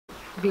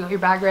Have you got your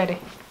bag ready?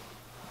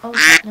 Oh,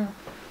 no.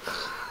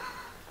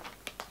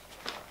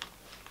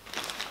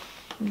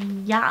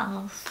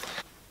 Yes.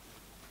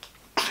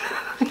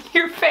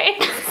 Your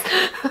face!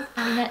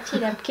 I'm at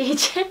your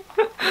ribcage.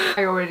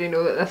 I already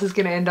know that this is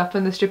going to end up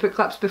in the stupid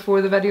clips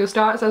before the video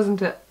starts,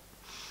 isn't it?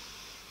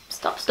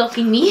 Stop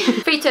stalking me.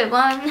 3, 2,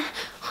 1.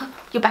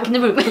 You're back in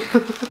the room.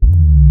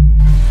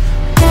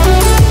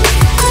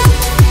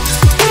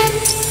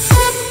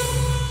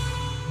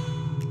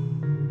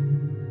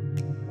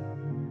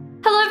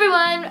 Hello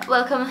everyone,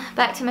 welcome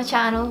back to my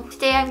channel.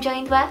 Today I'm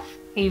joined with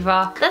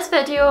Eva. This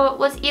video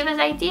was Eva's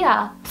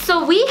idea.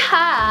 So we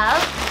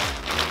have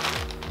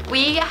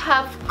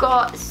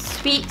got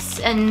sweets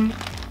and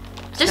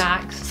just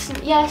Snacks.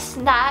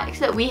 snacks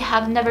that we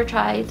have never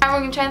tried. And we're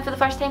going to try them for the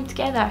first time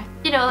together.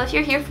 You know, if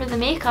you're here for the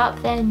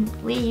makeup, then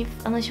leave.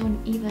 Unless you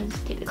want Eva's.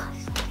 Take the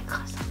glass off.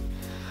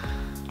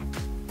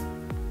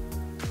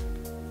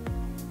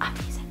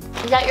 Amazing.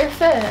 Is that your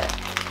foot?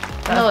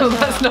 No, it's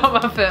That's not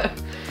my foot.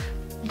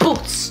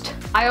 Boost.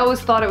 I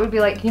always thought it would be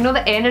like, you know,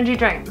 the energy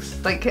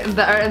drinks, like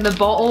that are in the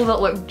bottle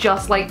that look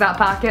just like that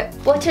packet.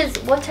 What is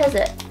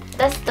it?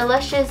 This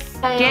delicious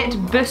Get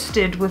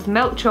boosted with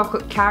milk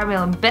chocolate,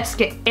 caramel and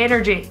biscuit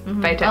energy.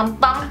 Bite it. Bum,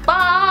 bum,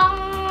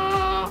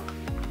 bum.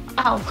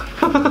 Ow.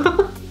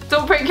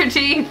 Don't break your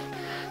teeth.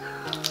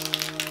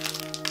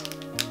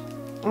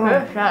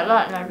 It's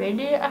not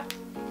ready.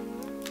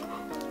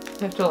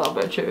 It's a little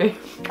bit chewy.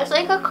 It's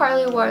like a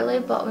Curly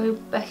Wurly but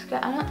with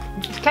biscuit in it.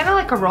 It's kind of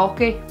like a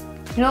Rocky.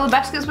 You know the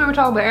biscuits we were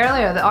talking about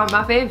earlier that aren't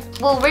my fave?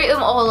 We'll rate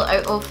them all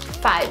out of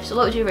 5. So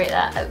what would you rate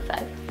that out of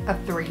 5? A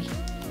 3.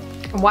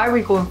 And why are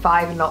we going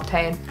 5 and not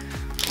 10?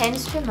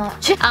 10's too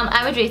much.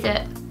 I would rate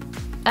it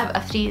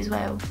a 3 as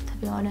well, to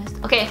be honest.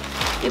 Okay,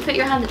 you put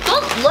your hand.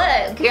 Don't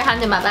look. Put your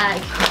hand in my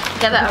bag.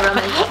 Give it a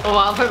rummage. Oh,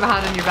 I'll put my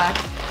hand in your bag.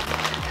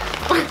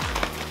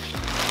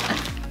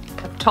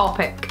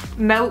 Topic.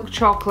 Milk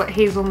chocolate,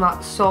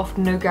 hazelnut, soft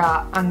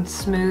nougat and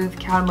smooth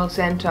caramel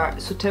centre.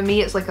 So to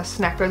me it's like a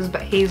Snickers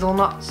but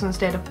hazelnuts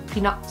instead of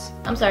peanuts.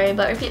 I'm sorry,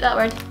 but repeat that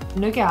word.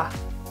 Nougat.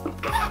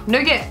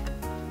 Nougat.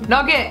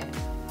 Nugget.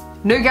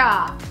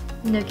 Nougat.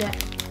 Nougat.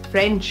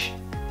 French.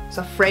 It's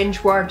a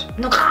French word.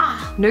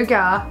 Nougat.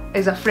 Nougat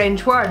is a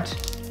French word.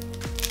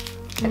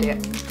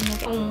 Idiot.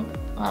 I don't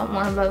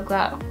want to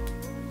that.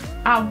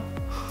 Ow.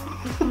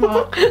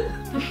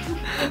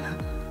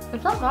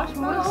 Is that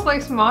marshmallow? Looks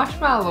like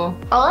marshmallow.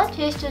 All I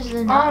taste is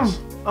the nuts.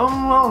 Oh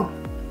no.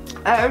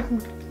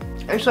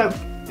 It's like,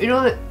 you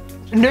know, the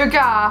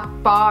nougat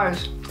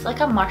bars. It's like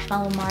a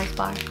marshmallow Mars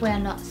bar with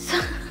nuts.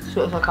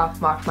 So it's like a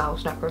marshmallow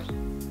Snickers.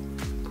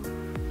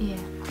 Yeah.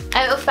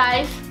 Out of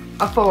 5.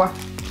 A 4.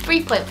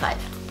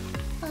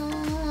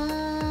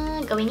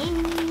 3.5. Going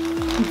in.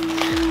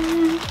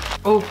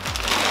 Oh.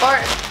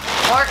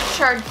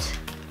 Orchard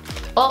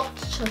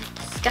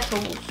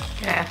Skittles.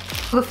 Yeah.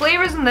 So the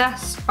flavours in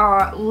this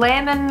are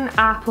lemon,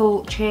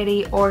 apple,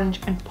 cherry, orange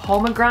and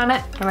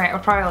pomegranate. Alright, I'll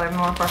try a lemon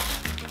one first.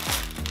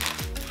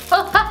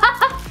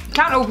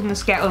 Can't open the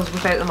Skittles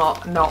without them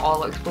not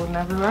all exploding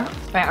everywhere.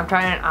 Right, I'm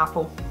trying an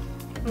apple.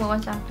 What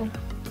one's apple?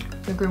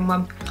 The green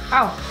one.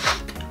 Ow!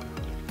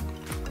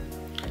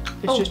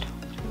 It's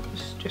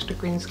just a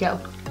green Skittle.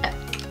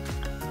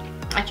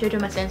 I chewed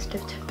on my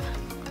sensitive tip.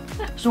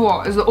 So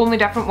what is the only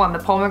different one? The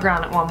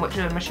pomegranate one, which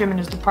I'm assuming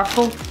is the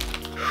purple.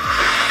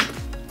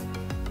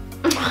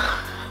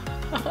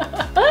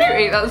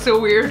 Beauty, that's so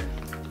weird.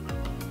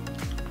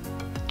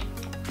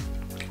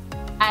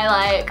 I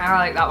like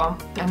that one.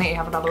 I need to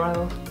have another one of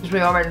those. Because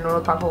we already know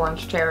the purple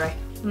one's cherry.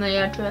 No,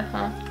 yeah, true,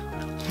 huh?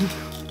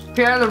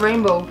 Hear the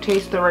rainbow,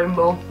 taste the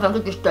rainbow. That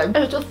looks good.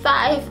 Out of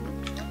 5,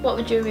 what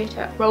would you rate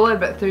it? Probably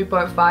about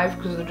 3.5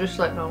 because they're just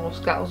like normal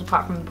Skittles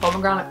apart from the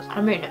pomegranates.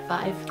 I'm rating it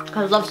 5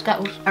 because I love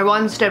Skittles. I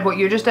once did what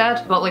you just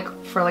did, but like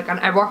for like an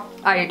hour,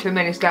 I ate too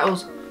many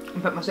Skittles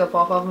and put myself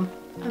off of them.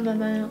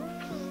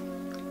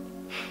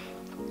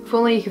 If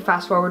only you could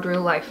fast forward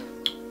real life.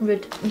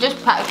 Rude.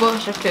 Just pack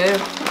both of 2.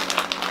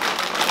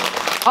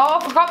 Oh, I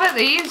forgot about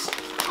these.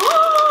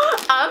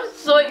 I'm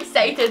so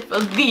excited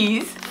for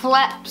these.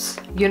 Flips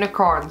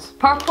unicorns.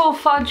 Purple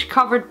fudge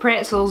covered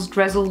pretzels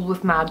drizzled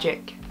with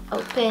magic.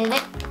 Open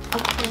it.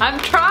 Open it. I'm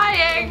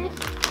trying.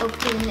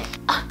 Open it.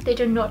 They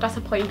do not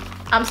disappoint.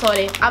 I'm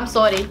sorry.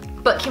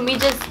 But can we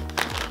just...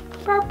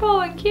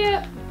 Purple and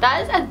cute.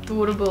 That is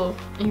adorable.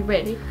 Are you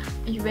ready?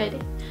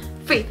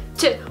 3,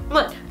 2,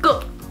 1,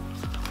 go.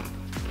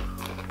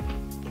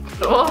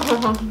 Oh,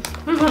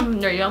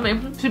 they're yummy.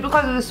 See,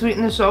 because of the sweet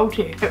and the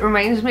salty, it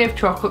reminds me of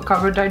chocolate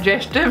covered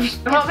digestives.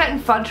 I'm not getting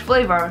fudge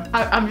flavour.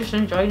 I'm just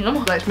enjoying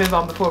them. Let's move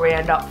on before we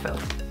end up full.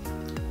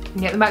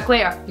 You get them back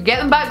later.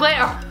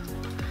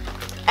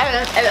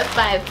 Out of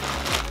 5.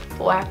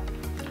 4.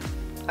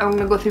 I'm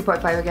gonna go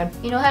 3.5 again.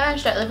 You know how in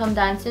Strictly Come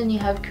Dancing you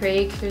have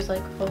Craig who's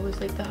like always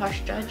like the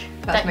harsh judge?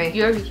 That's me.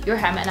 You're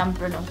him and I'm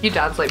Bruno. You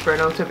dance like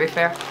Bruno, to be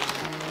fair.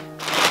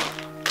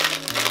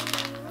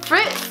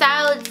 Fruit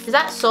salads, is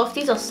that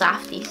softies or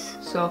safties?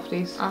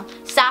 Softies.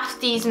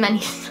 Safties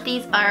minis.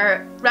 These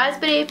are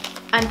raspberry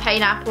and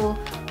pineapple,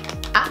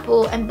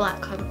 apple and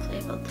blackcurrant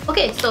flavoured.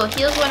 Okay, so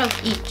here's one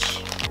of each.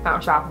 That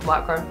was apple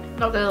blackcurrant.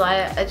 Not gonna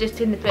lie, I just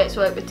taken the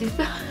pretzel out with teeth.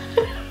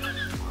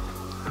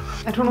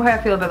 I don't know how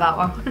I feel about that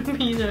one.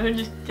 Me either, I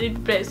just did the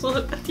pretzel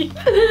out with teeth.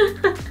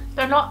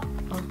 They're not.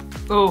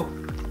 Oh.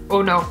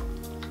 Oh no.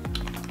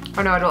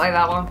 Oh no, I don't like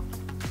that one.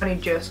 I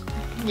need juice.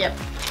 Yep.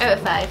 Out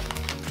of 5.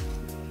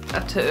 A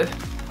 2. Yeah.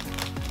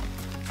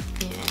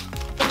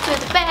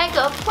 Into the bag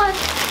of one.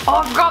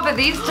 Oh, I forgot about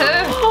these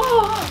two.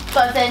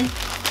 Buzzing.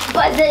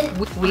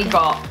 Buzzing. We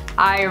got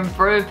Iron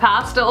Brew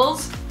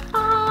pastels.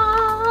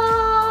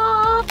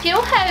 Do you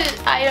know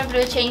how Iron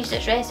Brew changed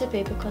its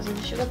recipe because of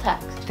the sugar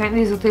tax? I think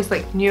these will taste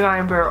like new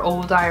Iron Brew or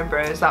old Iron Brew,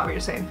 is that what you're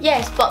saying?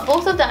 Yes, but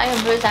both of the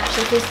Iron Brews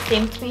actually taste the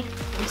same to me.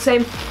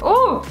 Same.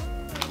 Oh!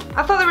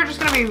 I thought they were just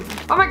gonna be,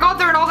 oh my god,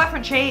 they're in all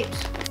different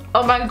shapes.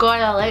 Oh my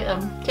god, I like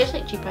them. Tastes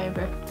like cheap Iron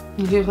Brew.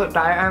 You taste like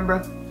diet Iron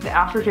Brew. The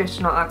aftertaste is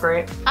not that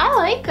great. I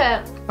like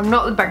it. I'm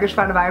not the biggest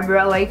fan of Iron Brew.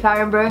 I like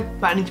Iron Brew,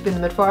 but I need to be in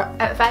the mood for it.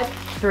 Out of 5?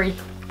 3.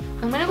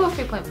 I'm gonna go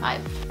 3.5.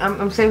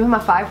 I'm saving my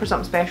 5 for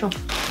something special.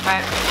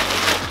 Right.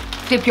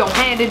 Dip your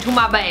hand into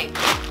my bag.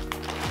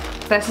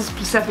 This is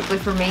specifically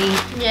for me.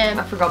 Yeah.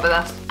 I forgot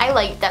about this. I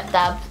like Dip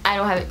Dab. I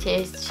know how it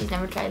tastes. She's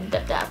never tried the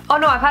Dip Dab. Oh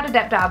no, I've had a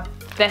Dip Dab.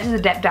 This is a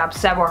Dip Dab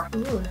sour.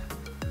 Ooh.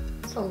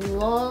 That's a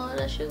lot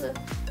of sugar.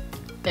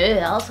 Ew,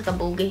 that looks like a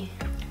bogey.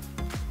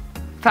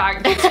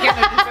 Fact.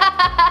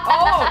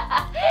 Oh!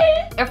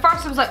 At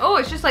first I was like, oh,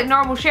 it's just like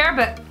normal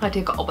sherbet. I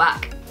take it all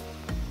back.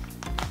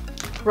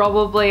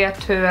 Probably a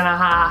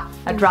 2.5.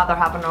 I'd rather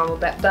have a normal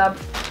Dip Dab.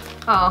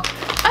 Oh.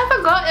 I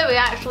forgot that we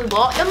actually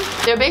bought them.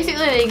 They're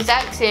basically the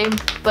exact same,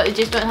 but they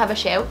just don't have a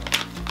shell.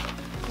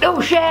 No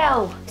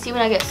shell! See,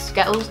 when I get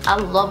Skittles, I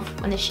love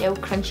when the shell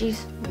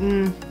crunches.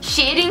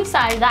 Shading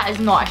size, that is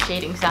not a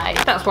shading size.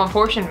 That's one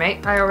portion,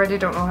 mate. I already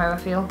don't know how I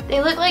feel.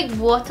 They look like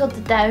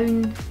watered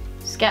down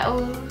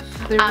Skittles.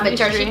 They're really But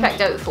Jersey strange.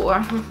 picked out 4.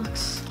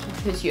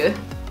 Who's you?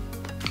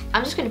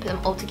 I'm just going to put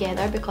them all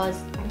together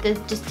because they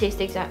just taste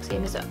the exact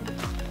same as it.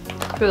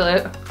 Feel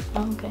it.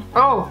 Oh, okay.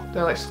 Oh,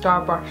 they're like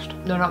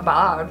Starburst. They're not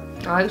bad.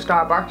 I like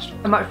Starburst.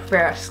 I much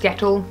prefer a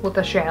Skittle with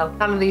a shell.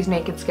 None of these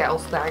naked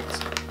Skittles,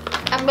 thanks.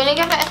 I'm going to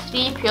give it a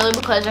 3 purely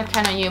because I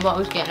kind of knew what I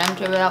was getting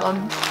into with that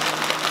one.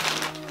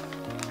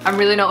 I'm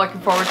really not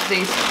looking forward to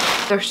these.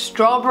 They're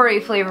strawberry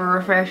flavour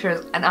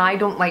refreshers and I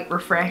don't like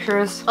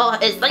refreshers. Oh,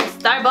 it's like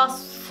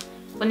Starburst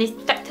when they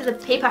stick to the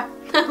paper.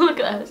 Look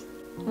at this.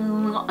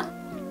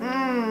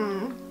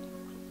 Mmm.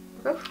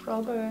 They're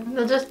strawberry.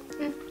 They're just...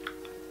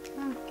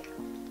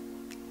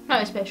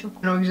 Not special.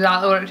 I know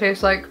exactly what it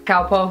tastes like.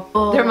 Calpo.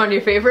 Oh. They're my new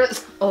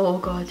favourites. Oh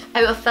god.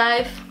 Out of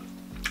 5.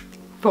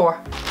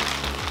 4.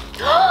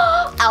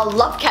 I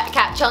love Kit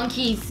Kat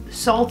Chunkies.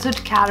 Salted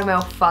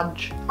caramel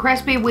fudge.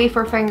 Crispy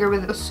wafer finger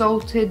with a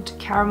salted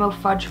caramel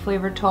fudge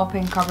flavoured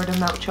topping covered in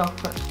milk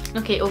chocolate.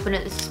 Okay, open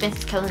it. The suspense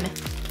is killing me.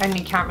 And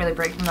you can't really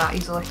break them that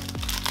easily.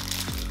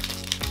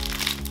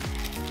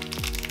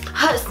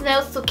 It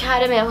smells so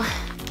caramel.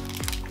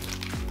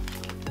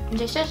 It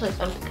just tastes like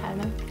salted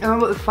caramel. I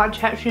remember the fudge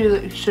hits you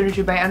as soon as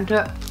you bite into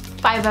it.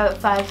 5 out of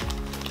 5.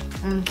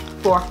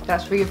 4.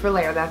 That's for you for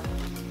later then.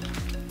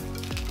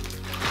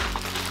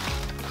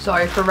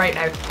 Sorry for right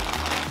now.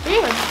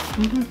 Really?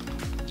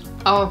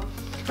 Oh,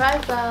 Try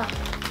that.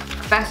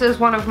 this is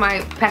one of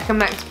my pick and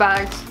mix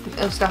bags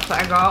of stuff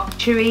that I got.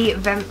 Chewy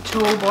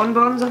Vimto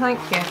bonbons, I think.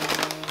 Yeah.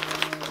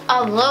 I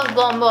love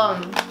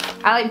bonbons.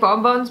 I like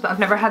bonbons, but I've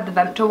never had the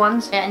Vimto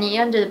ones. Yeah, I need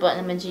you under the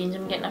button of my jeans.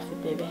 I'm getting a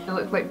food baby. They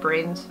look like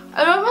brains.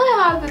 I don't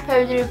really have the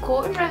powdery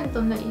coating around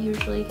them that you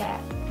usually get.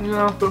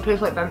 No, don't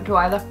taste like Vimto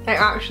either. It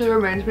actually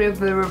reminds me of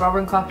the rhubarb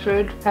and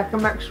custard pick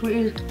and mix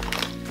sweeties.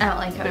 I don't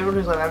like They it. don't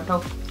taste like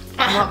Vimto.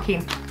 I'm not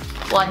keen.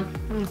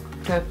 1.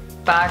 2.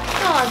 Bag.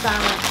 Oh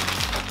damn it.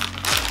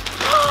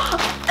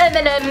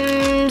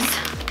 M&M's.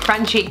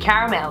 Crunchy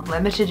caramel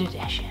limited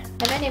edition.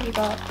 How many have you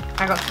got?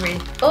 I got 3.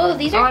 Oh,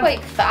 these are Oh,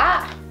 quite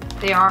fat.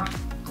 They are.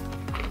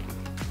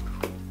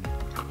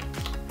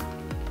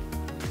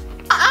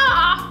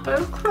 Ah!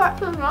 I'm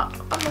cracking that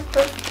on the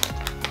food.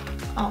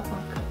 Oh my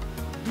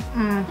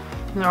god.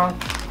 No,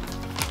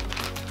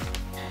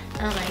 I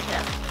don't like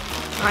it.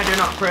 I do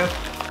not approve.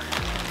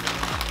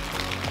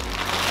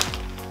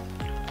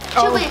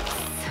 Chewy.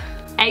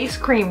 Ice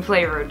cream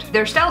flavoured.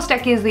 They're still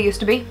sticky as they used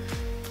to be.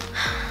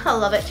 I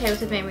love it,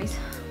 childhood memories.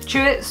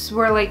 Chewits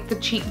were like the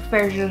cheap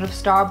version of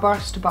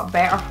Starburst, but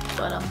better.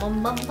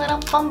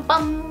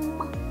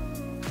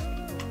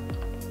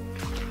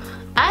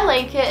 I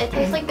like it. It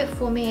tastes like the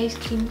foamy ice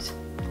creams.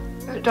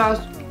 It does.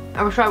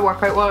 I was trying to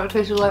work out what it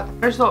tasted like.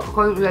 I just thought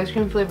because it was ice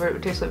cream flavour it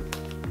would taste like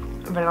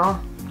vanilla,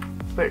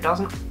 but it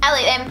doesn't. I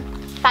like them.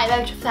 5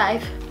 out of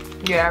 5.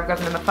 Yeah, I've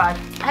given them a 5.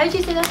 How do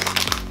you say this?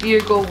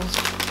 Bugles.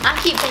 I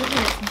keep thinking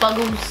it's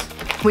Buggles.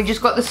 We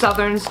just got the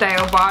southern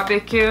style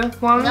barbecue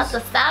ones. Not the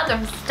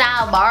southern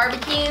style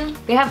barbecue.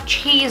 They have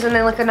cheese and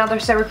then like another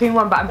sour cream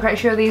one, but I'm pretty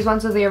sure these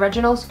ones are the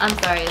originals. I'm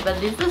sorry, but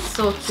this is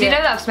so cute. See,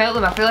 now that I've smelled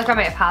them, I feel like I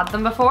might have had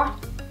them before.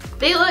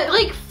 They look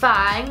like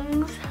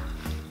fangs.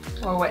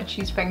 Or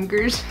witch's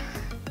fingers.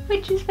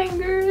 Witch's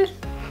fingers.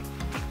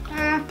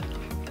 I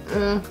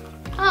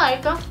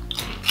like them.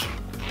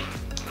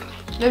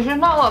 There's just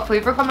not a lot of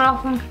flavour coming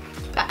off them.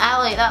 But I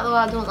like that though,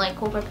 I don't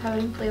like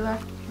overpowering flavour.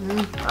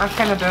 I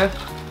kind of do.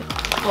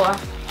 Or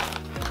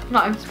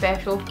nothing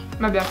special.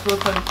 Maybe I feel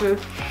kind of food.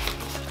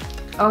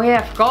 Oh yeah,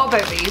 I forgot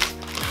about these.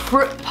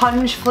 Fruit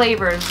punch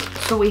flavours.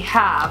 So we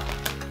have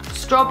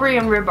strawberry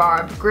and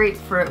rhubarb,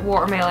 grapefruit,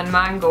 watermelon,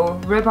 mango,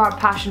 rhubarb,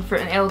 passion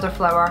fruit and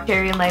elderflower,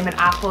 cherry and lemon,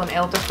 apple and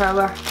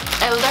elderflower.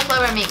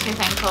 Elderflower makes me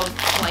think of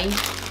wine.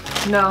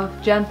 No,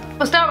 Jen.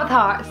 We'll start with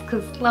hearts,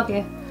 because love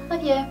you.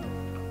 Love you.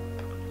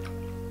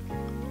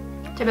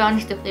 To be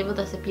honest, the flavour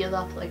disappeared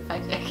after like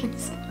 5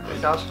 seconds.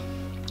 It does.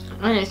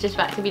 And it's just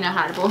back to being a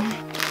Haribo.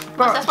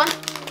 But What's this one?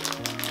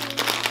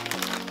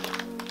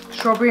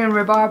 strawberry and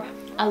rhubarb.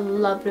 I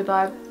love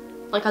rhubarb.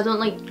 Like I don't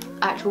like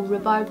actual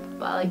rhubarb,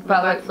 but I like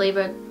rhubarb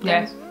flavoured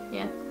things.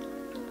 Yeah.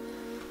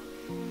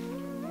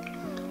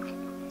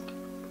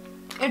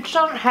 It just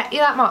doesn't hit you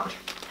that much.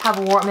 Have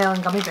a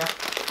watermelon gummy bear.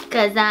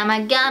 Cause I'm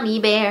a gummy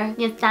bear.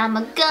 Yes, I'm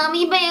a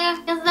gummy bear.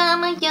 Cause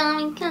I'm a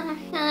yummy,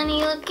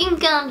 honey looking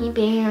gummy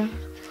bear.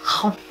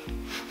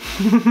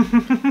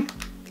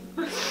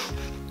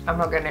 I'm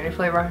not getting any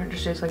flavour, it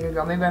just tastes like a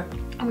gummy bear.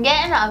 I'm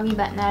getting it a wee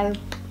bit now.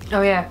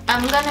 Oh yeah.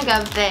 I'm gonna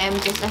give them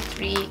just a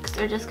 3 because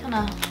they're just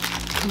kinda...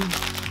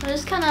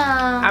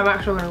 I'm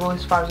actually gonna go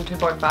as far as a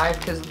 2.5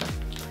 because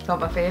it's not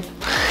my fave.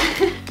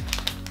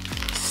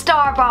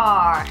 Star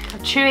Bar! A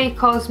chewy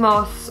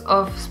cosmos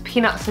of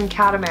peanuts and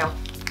caramel.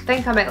 I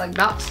think I meant like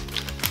nuts.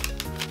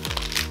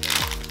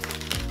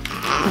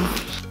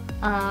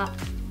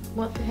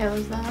 What the hell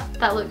is that?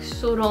 That looks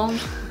so wrong.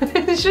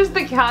 It's just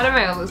the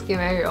caramel that's came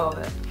out of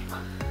it.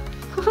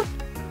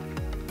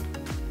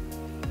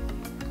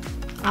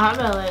 I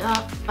don't really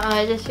like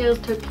that. It just feels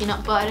too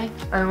peanut buttery.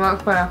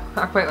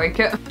 I quite like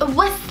it. A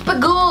wisp of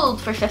gold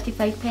for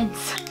 55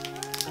 pence.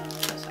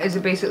 Is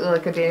it basically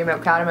like a dairy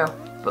milk caramel,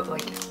 but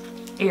like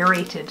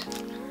aerated?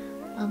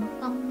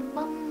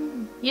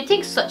 You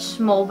take such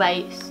small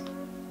bites.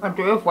 I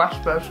do have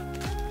whispers.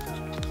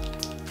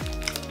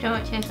 Do you know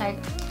what it tastes like?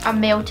 A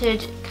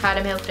melted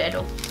caramel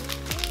Freddo.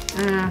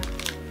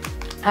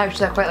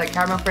 Actually, I quite like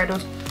caramel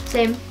Freddos.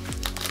 Same.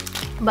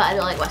 But I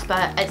don't like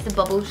whisper. It's the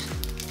bubbles.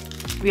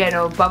 Yeah,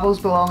 no, bubbles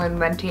belong in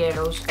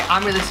Menteros.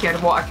 I'm really scared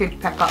of what I could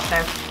pick up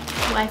now.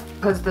 Why?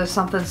 Because there's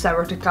something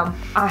sour to come.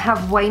 I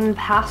have wine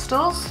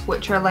pastels,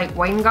 which are like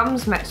wine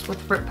gums mixed with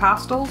fruit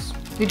pastels.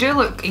 They do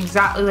look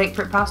exactly like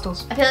fruit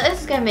pastels. I feel like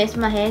this is going to mess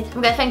with my head.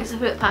 I'm going to think it's a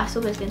fruit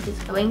pastel, but it's going to taste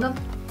like a wine gum.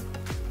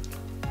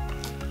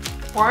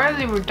 Why are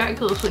they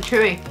ridiculously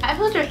chewy? I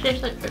feel they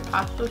taste like fruit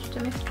pastels to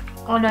me.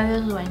 Oh no,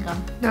 there's a wine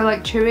gum. They're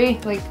like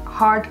chewy, like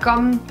hard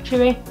gum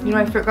chewy. You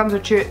know how fruit gums are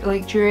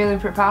like chewier than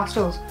fruit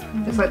pastels?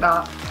 It's like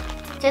that.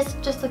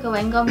 Just like a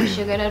wine gum with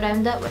sugar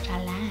around it, which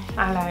I like.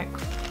 I like.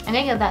 I'm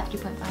going to give that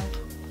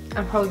 3.5.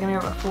 I'm probably going to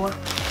give it a 4.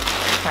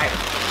 Right,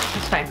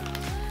 it's fine.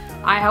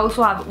 I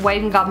also have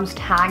wine gums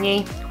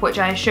tangy, which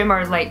I assume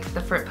are like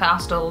the fruit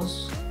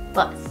pastels.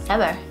 But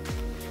sour.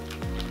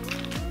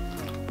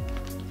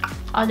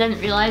 I didn't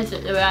realise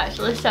that they were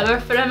actually sour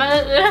for a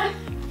minute there.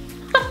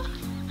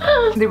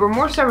 They were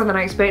more sour than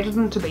I expected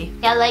them to be.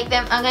 Yeah, I like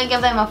them. I'm going to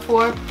give them a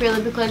 4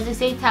 purely because they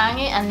say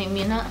tangy and they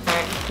mean it.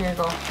 Right, here you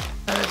go.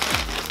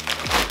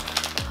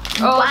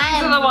 Oh, Wham.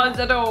 these are the ones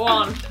I don't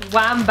want.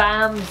 Wham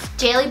bams.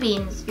 Jelly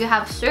beans. You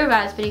have sour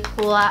raspberry,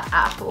 cola,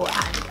 apple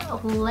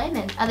and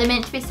lemon. Are they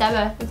meant to be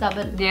sour? Is that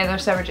what? Yeah, they're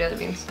sour jelly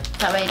beans. Is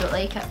that why you don't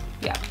like it?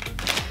 Yeah.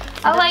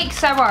 I like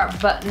sour,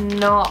 but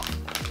not...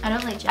 I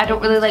don't like jelly I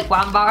don't really like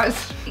wham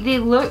bars. They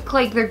look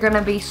like they're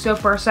gonna be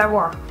super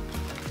sour.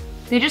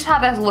 They just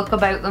have this look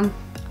about them.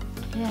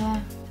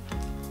 Yeah.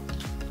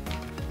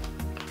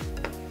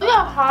 They're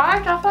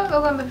hard. I thought they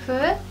were going to be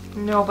food.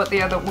 No, but they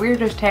have the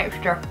weirdest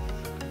texture.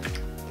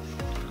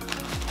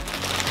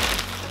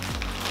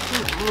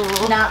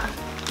 Nah.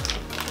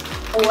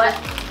 What?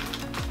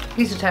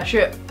 Piece of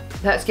tissue.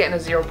 That's getting a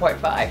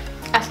 0.5.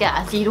 Let's get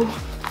a 0.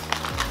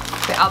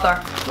 The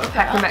other pick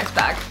and mix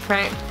bag,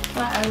 right?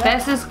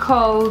 This is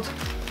called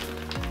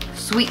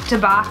Sweet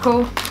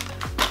Tobacco.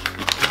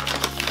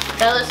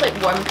 That looks like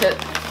worm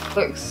poop.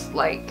 Looks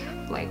like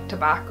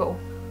tobacco.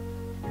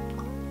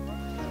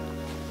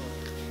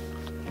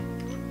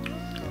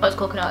 Oh, it's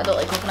coconut. I don't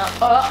like coconut.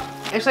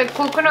 Oh. It's like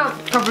coconut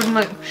covered in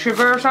like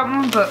sugar or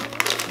something, but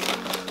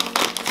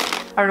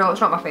I don't know,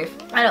 it's not my fave.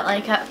 I don't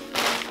like it.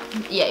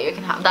 Yeah, you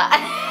can have that.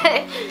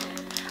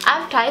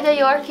 I've tried a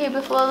Yorkie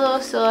before though,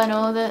 so I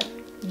know that.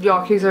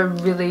 Yorkies are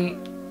really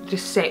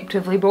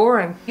deceptively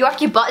boring.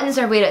 Yorkie buttons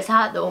are where it's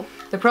at though.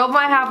 The problem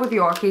I have with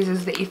Yorkies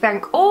is that you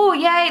think, oh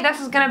yay, this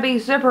is gonna be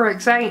super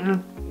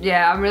exciting.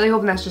 Yeah, I'm really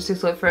hoping this just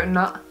tastes like fruit and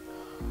nut.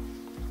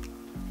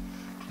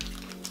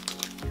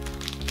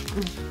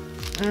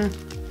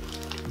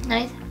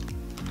 Nice.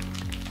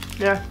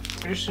 Yeah,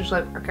 it's just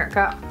like a Kit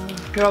Kat.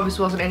 There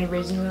obviously wasn't any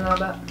raisin in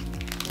that.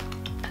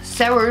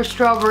 Sour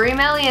strawberry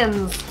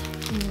millions.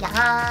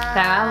 Yeah.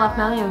 Now I love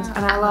millions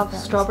and I love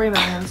strawberry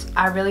millions.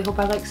 I really hope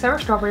I like sour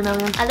strawberry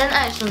millions. I didn't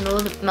actually know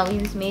that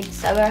millions made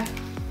sour.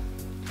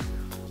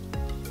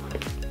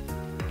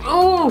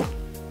 Ooh!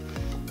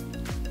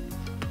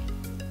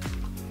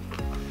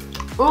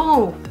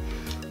 Ooh!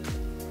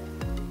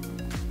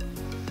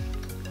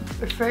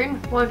 It's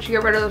fine. Once you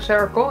get rid of the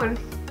sour coating.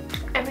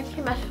 Every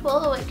time I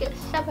swallow it gets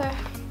sour.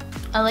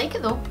 I like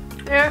it though.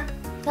 Yeah.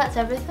 That's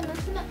everything,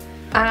 isn't it?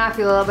 And I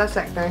feel a little bit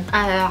sick now.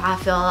 I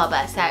feel a little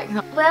bit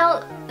sick.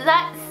 Well,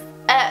 that's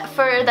it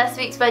for this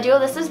week's video.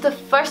 This is the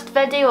first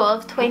video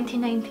of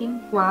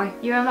 2019. Why?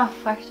 You were my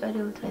first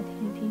video of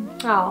 2019.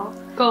 Oh,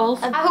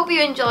 goals. I hope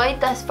you enjoyed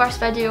this first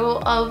video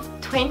of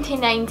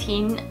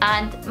 2019,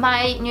 and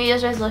my New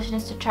Year's resolution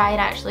is to try and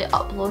actually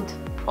upload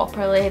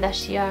properly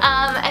this year.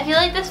 If you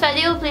like this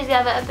video, please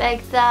give it a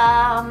big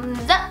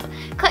thumbs up.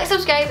 Click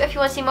subscribe if you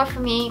want to see more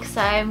from me, because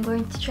I'm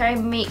going to try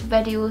and make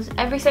videos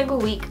every single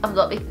week. I'm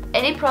not making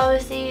any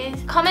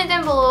promises. Comment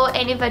down below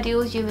any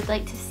videos you would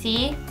like to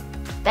see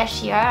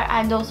this year,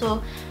 and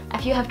also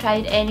if you have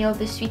tried any of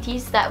the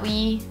sweeties that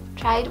we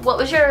tried. What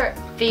was your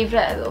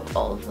favourite out of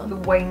all of them? The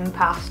wine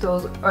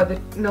pastels, or the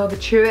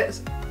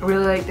Chewits. I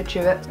really like the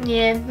Chewits.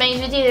 Yeah, mine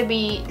would either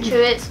be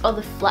Chewits or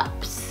the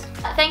Flips.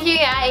 Thank you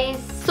guys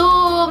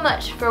so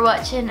much for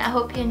watching. I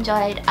hope you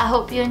enjoyed. I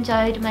hope you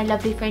enjoyed my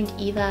lovely friend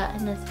Eva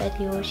in this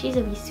video. She's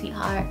a wee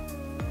sweetheart.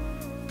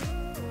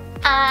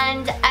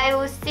 And I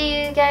will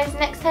see you guys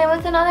next time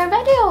with another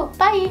video.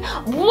 Bye.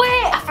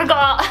 Wait, I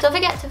forgot. Don't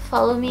forget to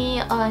follow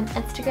me on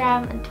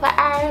Instagram and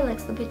Twitter.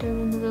 Links will be down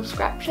in the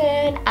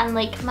description. And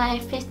like my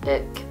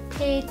Facebook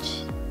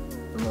page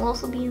will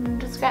also be in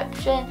the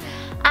description.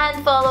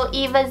 And follow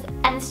Eva's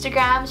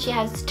Instagram. She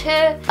has two.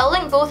 I'll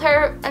link both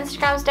her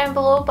Instagrams down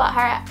below, but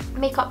her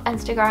makeup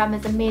Instagram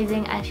is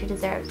amazing and she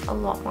deserves a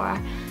lot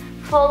more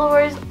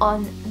followers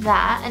on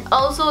that. And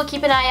also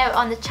keep an eye out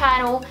on the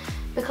channel,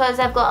 because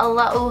I've got a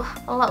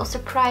little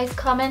surprise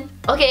coming.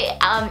 Okay,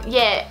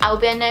 yeah, I'll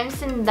be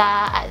announcing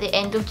that at the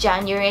end of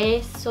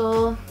January,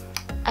 so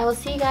I will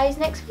see you guys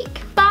next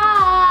week.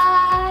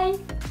 Bye!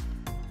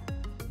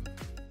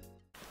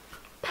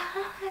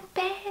 Bye,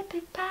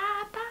 baby,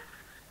 bye, bye.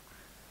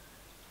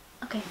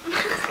 Okay.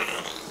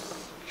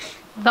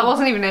 That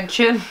wasn't even in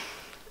tune.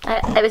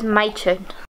 It was my tune.